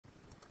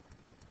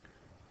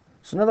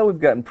So now that we've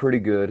gotten pretty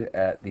good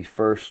at the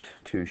first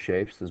two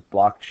shapes, those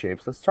blocked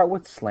shapes, let's start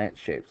with slant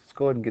shapes. Let's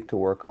go ahead and get to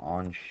work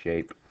on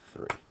shape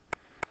 3.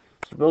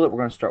 So to build it, we're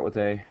going to start with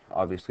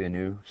obviously a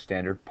new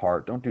standard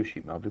part. Don't do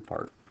sheet metal, do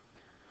part.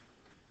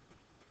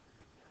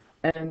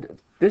 And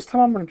this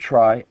time I'm going to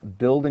try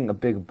building a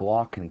big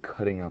block and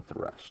cutting out the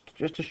rest,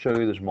 just to show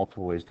you there's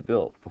multiple ways to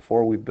build.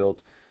 Before we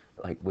built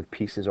like with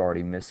pieces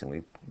already missing.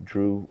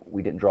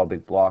 We didn't draw a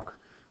big block.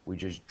 We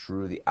just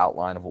drew the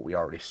outline of what we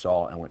already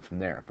saw and went from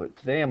there. But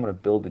today I'm going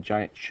to build a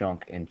giant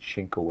chunk and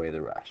chink away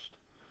the rest.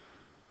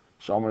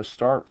 So I'm going to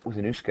start with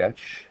a new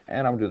sketch,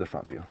 and I'm going to do the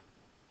front view.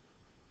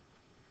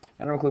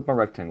 And I'm going to click my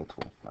rectangle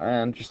tool.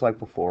 And just like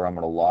before, I'm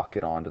going to lock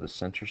it onto the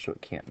center so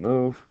it can't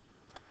move.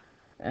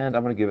 And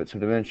I'm going to give it some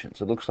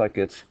dimensions. It looks like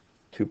it's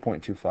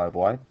 2.25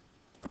 wide.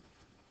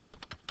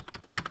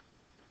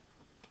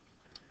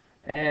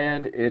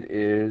 And it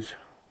is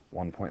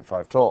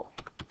 1.5 tall.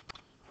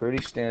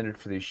 Pretty standard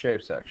for these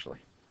shapes, actually.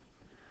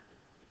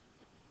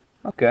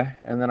 Okay,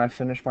 and then I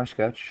finish my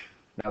sketch.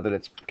 Now that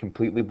it's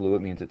completely blue,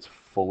 it means it's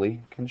fully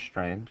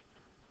constrained.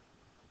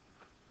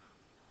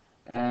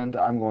 And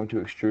I'm going to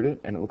extrude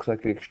it, and it looks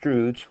like it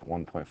extrudes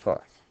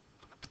 1.5.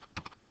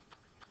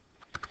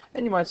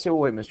 And you might say, well,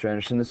 wait, Mr.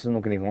 Anderson, this isn't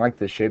looking anything like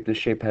this shape. This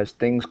shape has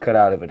things cut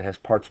out of it. It has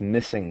parts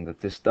missing that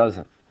this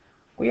doesn't.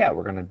 Well, yeah,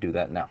 we're going to do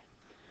that now.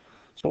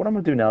 So what I'm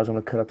going to do now is I'm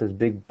going to cut out this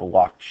big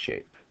blocked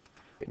shape.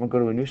 I'm going to go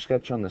to a new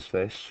sketch on this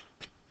face,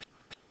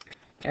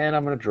 and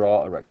I'm going to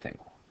draw a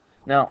rectangle.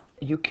 Now,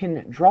 you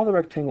can draw the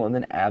rectangle and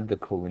then add the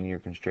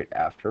collinear constraint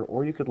after,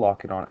 or you could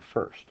lock it on at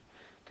first.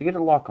 To get it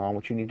lock on,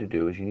 what you need to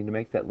do is you need to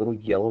make that little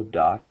yellow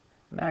dot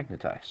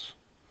magnetize.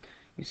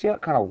 You see how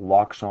it kind of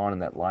locks on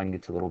and that line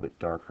gets a little bit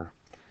darker?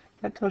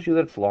 That tells you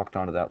that it's locked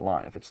onto that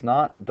line. If it's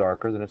not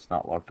darker, then it's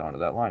not locked onto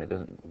that line. It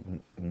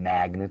doesn't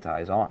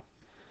magnetize on.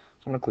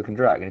 So I'm going to click and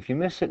drag. And if you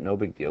miss it, no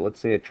big deal. Let's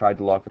say I tried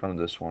to lock it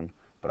onto this one,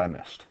 but I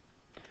missed.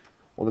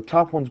 Well, the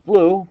top one's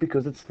blue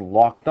because it's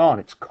locked on.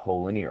 It's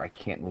collinear. I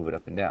can't move it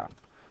up and down.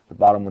 The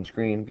bottom one's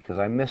green because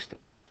I missed it.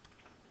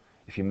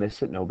 If you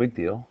miss it, no big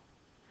deal.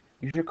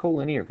 Use your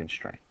collinear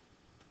constraint.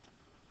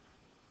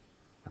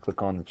 I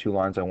click on the two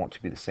lines I want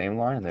to be the same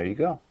line, and there you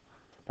go.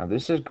 Now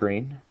this is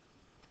green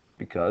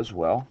because,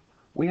 well,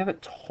 we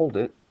haven't told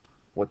it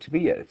what to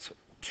be yet. It's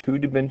 2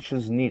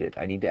 dimensions needed.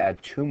 I need to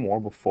add 2 more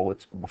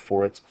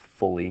before it's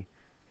fully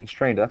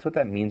constrained. That's what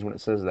that means when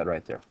it says that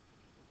right there.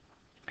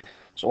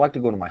 So I like to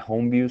go to my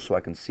home view so I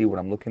can see what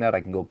I'm looking at.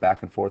 I can go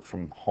back and forth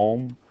from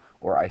home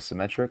or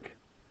isometric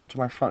to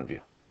my front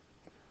view.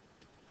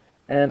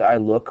 And I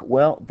look,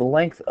 well, the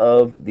length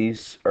of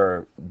these,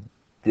 or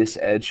this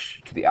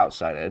edge to the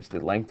outside edge, the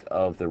length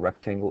of the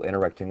rectangle, inner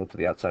rectangle to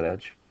the outside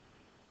edge,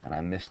 and I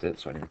missed it,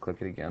 so I need to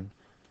click it again.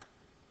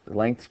 The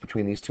length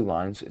between these two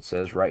lines, it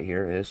says right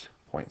here, is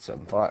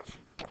 0.75.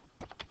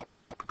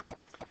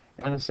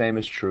 And the same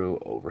is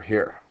true over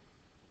here.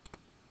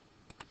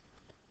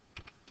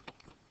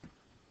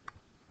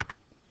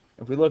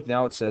 If we look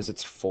now, it says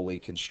it's fully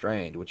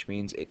constrained, which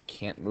means it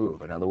can't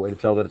move. Another way to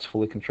tell that it's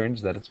fully constrained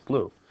is that it's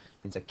blue.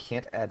 It means I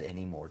can't add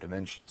any more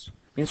dimensions.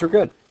 It means we're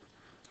good.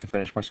 I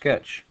finish my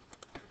sketch.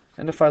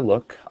 And if I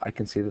look, I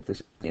can see that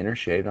this inner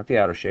shape, not the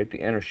outer shape, the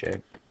inner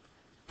shape,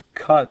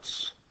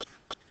 cuts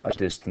a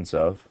distance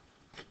of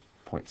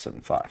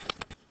 0.75.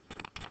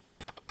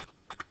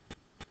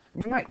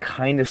 You might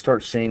kind of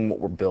start seeing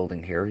what we're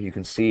building here. You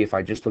can see if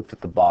I just looked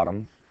at the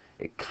bottom,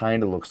 it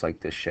kind of looks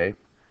like this shape.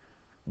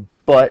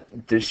 But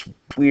there's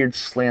weird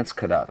slants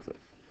cut out of it.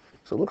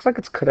 So it looks like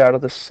it's cut out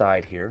of the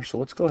side here. So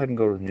let's go ahead and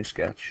go to the new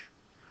sketch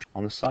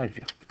on the side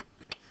view.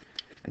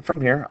 And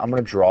from here, I'm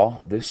going to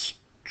draw this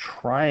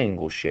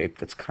triangle shape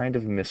that's kind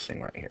of missing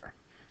right here.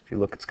 If you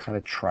look, it's kind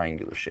of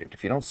triangular shaped.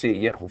 If you don't see it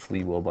yet, hopefully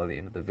you will by the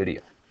end of the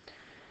video.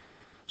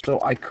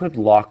 So I could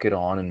lock it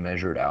on and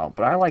measure it out,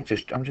 but I'm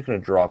just going to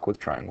draw a quick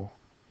triangle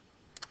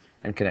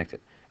and connect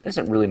it. It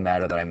doesn't really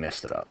matter that I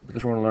messed it up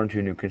because we're going to learn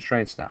 2 new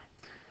constraints now.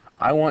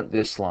 I want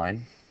this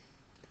line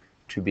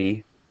to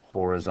be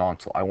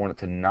horizontal. I want it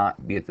to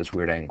not be at this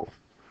weird angle.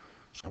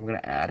 So I'm going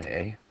to add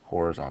a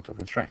horizontal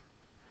constraint.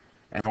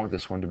 And I want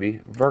this one to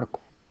be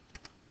vertical.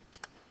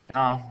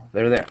 Now,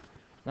 they're there.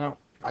 Now,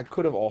 I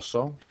could have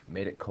also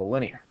made it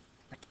collinear,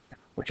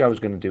 which I was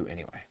going to do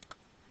anyway.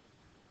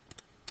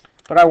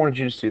 But I wanted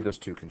you to see those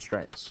 2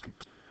 constraints.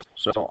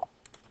 So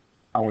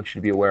I want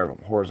you to be aware of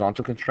them.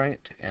 Horizontal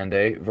constraint and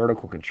a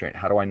vertical constraint.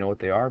 How do I know what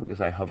they are?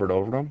 Because I hovered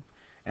over them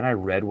and I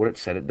read what it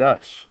said it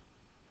does.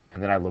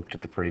 And then I looked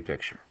at the pretty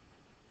picture.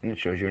 And it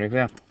shows you an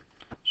example.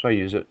 So I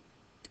use it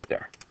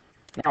there.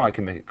 Now I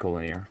can make it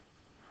collinear.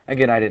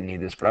 Again, I didn't need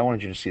this, but I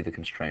wanted you to see the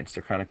constraints.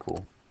 They're kind of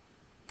cool.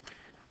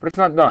 But it's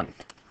not done.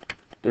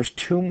 There's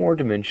 2 more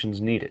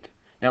dimensions needed.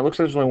 Now it looks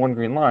like there's only 1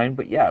 green line,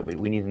 but yeah,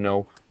 we need to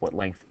know what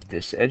length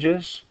this edge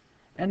is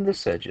and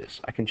this edge is.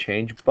 I can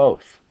change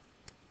both.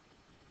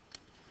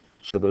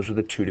 So those are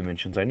the 2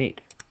 dimensions I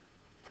need.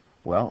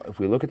 Well, if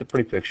we look at the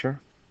pretty picture,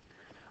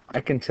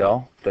 I can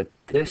tell that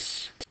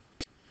this,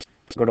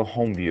 go to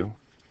home view,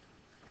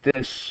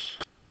 this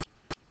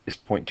is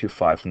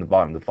 0.25 from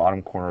the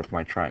bottom corner of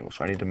my triangle.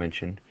 So I need to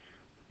mention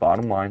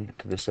bottom line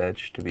to this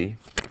edge to be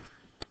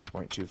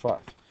 0.25.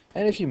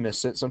 And if you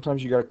miss it,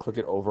 sometimes you got to click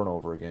it over and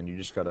over again. You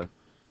just got to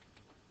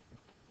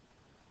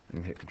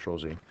hit Control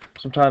Z.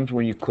 Sometimes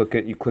when you click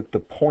it, you click the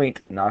point,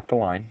 not the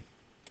line.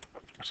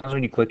 Sometimes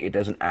when you click, it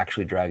doesn't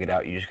actually drag it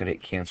out. You just got to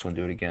hit cancel and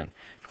do it again.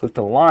 If you click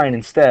the line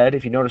instead,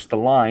 if you notice the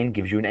line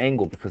gives you an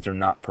angle because they're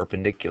not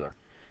perpendicular.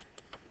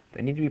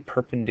 They need to be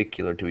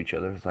perpendicular to each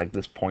other, like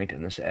this point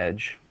and this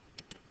edge,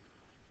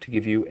 to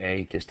give you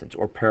a distance,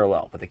 or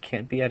parallel, but they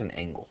can't be at an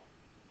angle.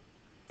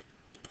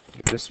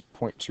 This is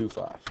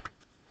 0.25.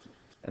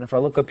 And if I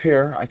look up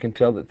here, I can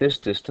tell that this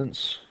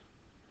distance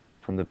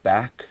from the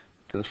back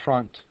to the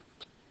front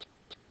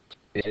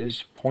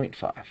is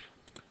 0.5.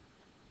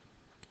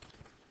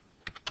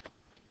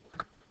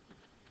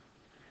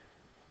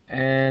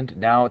 And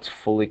now it's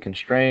fully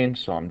constrained,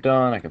 so I'm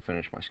done. I can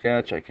finish my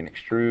sketch. I can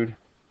extrude,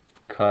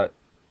 cut,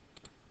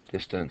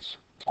 distance,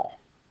 all.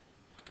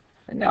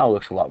 And now it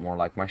looks a lot more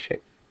like my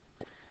shape.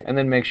 And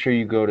then make sure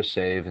you go to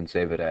save and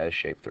save it as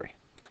shape 3.